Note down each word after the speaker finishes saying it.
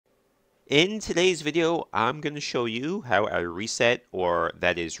In today's video, I'm going to show you how I reset, or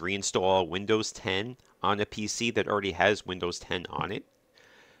that is reinstall Windows 10 on a PC that already has Windows 10 on it.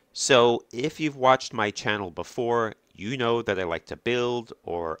 So if you've watched my channel before, you know that I like to build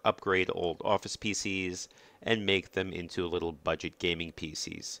or upgrade old Office PCs and make them into little budget gaming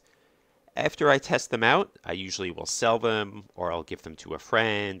PCs. After I test them out, I usually will sell them or I'll give them to a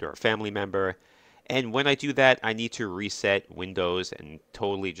friend or a family member. And when I do that, I need to reset Windows and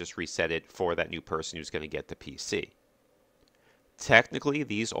totally just reset it for that new person who's going to get the PC. Technically,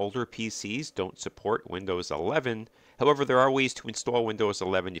 these older PCs don't support Windows 11. However, there are ways to install Windows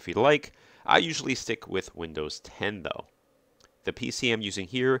 11 if you'd like. I usually stick with Windows 10 though. The PC I'm using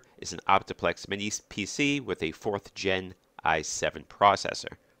here is an Optiplex Mini PC with a 4th Gen i7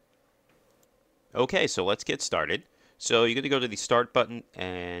 processor. Okay, so let's get started. So you're going to go to the Start button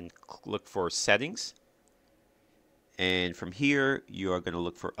and look for Settings. And from here, you are going to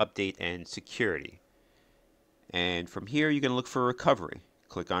look for Update and Security. And from here, you're going to look for Recovery.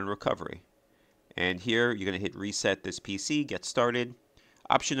 Click on Recovery. And here, you're going to hit Reset this PC, Get Started.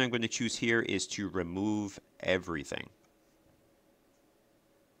 Option I'm going to choose here is to remove everything.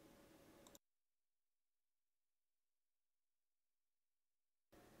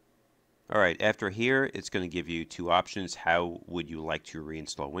 Alright, after here, it's going to give you two options. How would you like to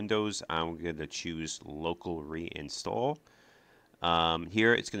reinstall Windows? I'm going to choose Local Reinstall.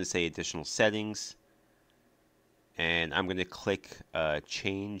 Here, it's going to say Additional Settings. And I'm going to click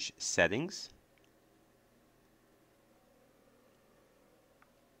Change Settings.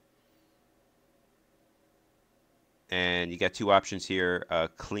 And you got two options here,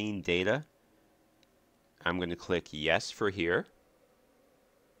 Clean Data. I'm going to click Yes for here.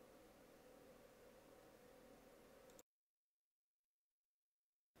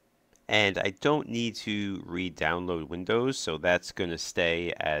 And I don't need to re-download Windows, so that's going to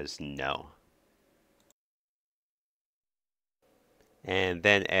stay as no. And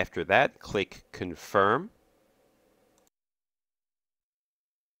then after that, click Confirm.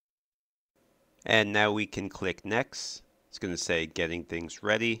 And now we can click Next. It's going to say Getting Things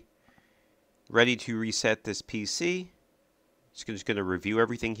Ready. Ready to reset this PC. It's just going to review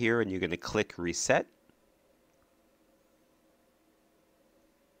everything here, and you're going to click Reset.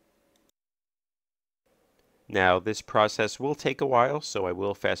 Now, this process will take a while, so I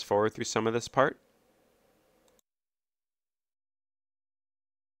will fast forward through some of this part.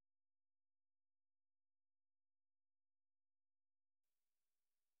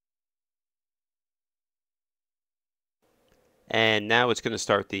 And now it's going to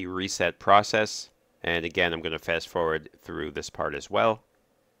start the reset process. And again, I'm going to fast forward through this part as well.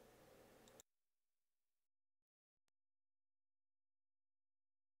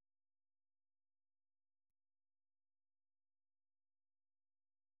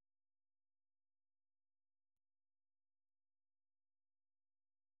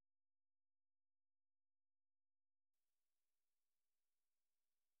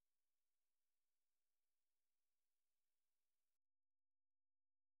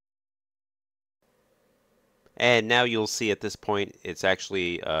 And now you'll see at this point, it's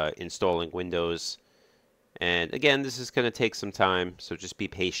actually installing Windows. And again, this is going to take some time, so just be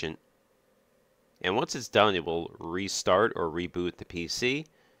patient. And once it's done, it will restart or reboot the PC.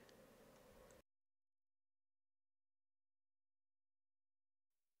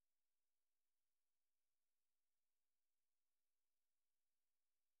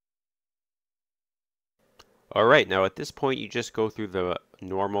 All right, now at this point, you just go through the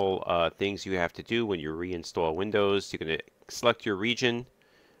normal things you have to do when you reinstall Windows. You're going to select your region.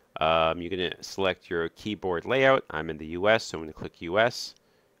 You're going to select your keyboard layout. I'm in the US, so I'm going to click US.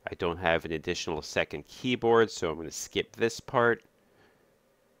 I don't have an additional second keyboard, so I'm going to skip this part.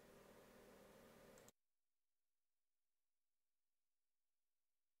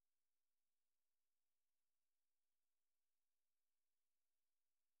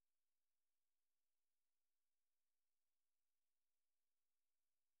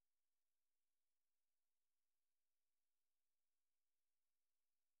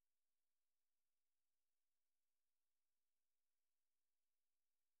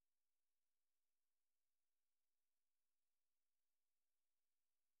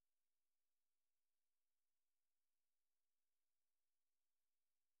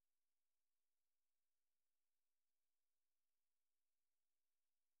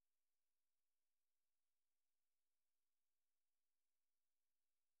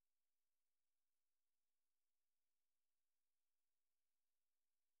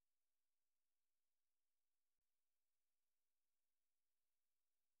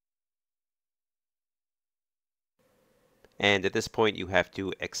 And at this point, you have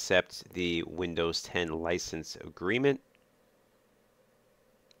to accept the Windows 10 license agreement.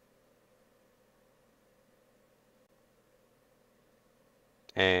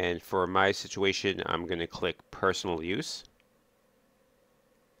 And for my situation, I'm going to click personal use.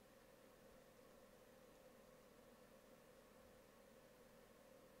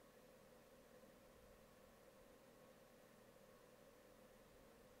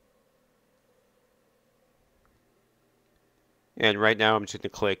 And right now I'm just going to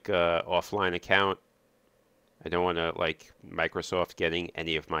click offline account. I don't want to like Microsoft getting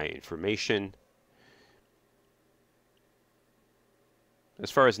any of my information. As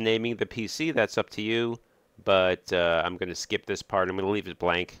far as naming the PC, that's up to you, but I'm going to skip this part. I'm going to leave it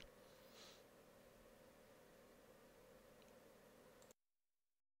blank.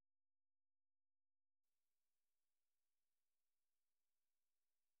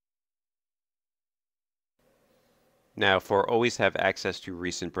 Now, for always have access to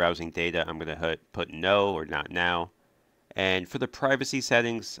recent browsing data, I'm going to put no or not now. And for the privacy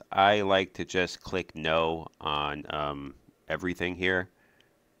settings, I like to just click no on everything here.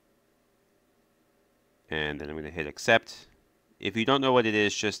 And then I'm going to hit accept. If you don't know what it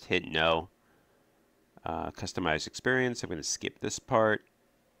is, just hit no. Customize experience, I'm going to skip this part.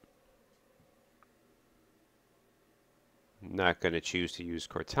 I'm not going to choose to use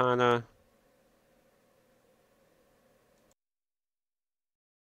Cortana.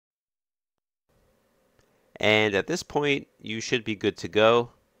 And at this point, you should be good to go.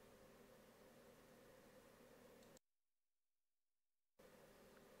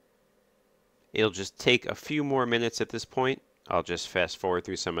 It'll just take a few more minutes at this point. I'll just fast forward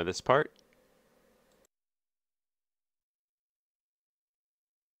through some of this part.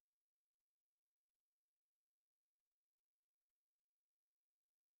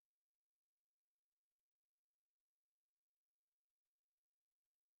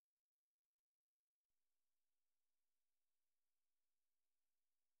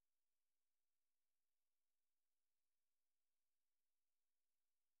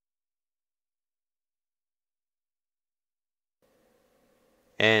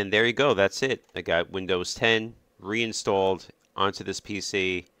 And there you go, that's it. I got Windows 10 reinstalled onto this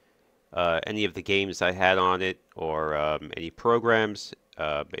PC. Any of the games I had on it or any programs,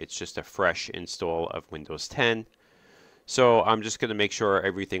 it's just a fresh install of Windows 10. So I'm just going to make sure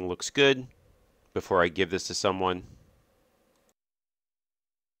everything looks good before I give this to someone.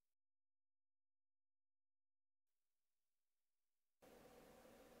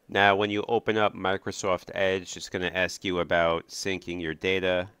 Now, when you open up Microsoft Edge, it's going to ask you about syncing your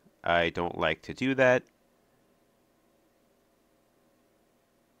data. I don't like to do that.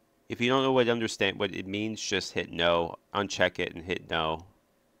 If you don't know understand what it means, just hit no, uncheck it and hit no.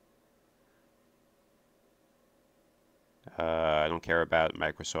 I don't care about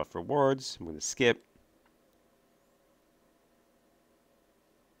Microsoft Rewards. I'm going to skip.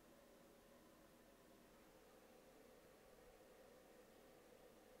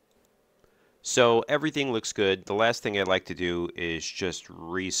 So everything looks good. The last thing I'd like to do is just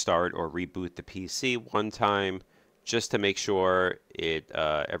restart or reboot the PC one time just to make sure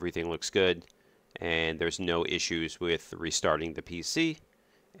everything looks good and there's no issues with restarting the PC.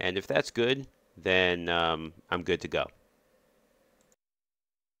 And if that's good, then I'm good to go.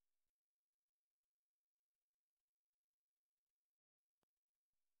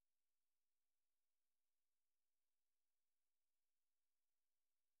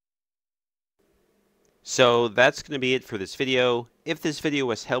 So that's going to be it for this video. If this video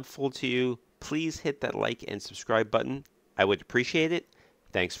was helpful to you, please hit that like and subscribe button. I would appreciate it.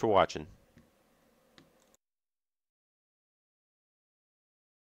 Thanks for watching.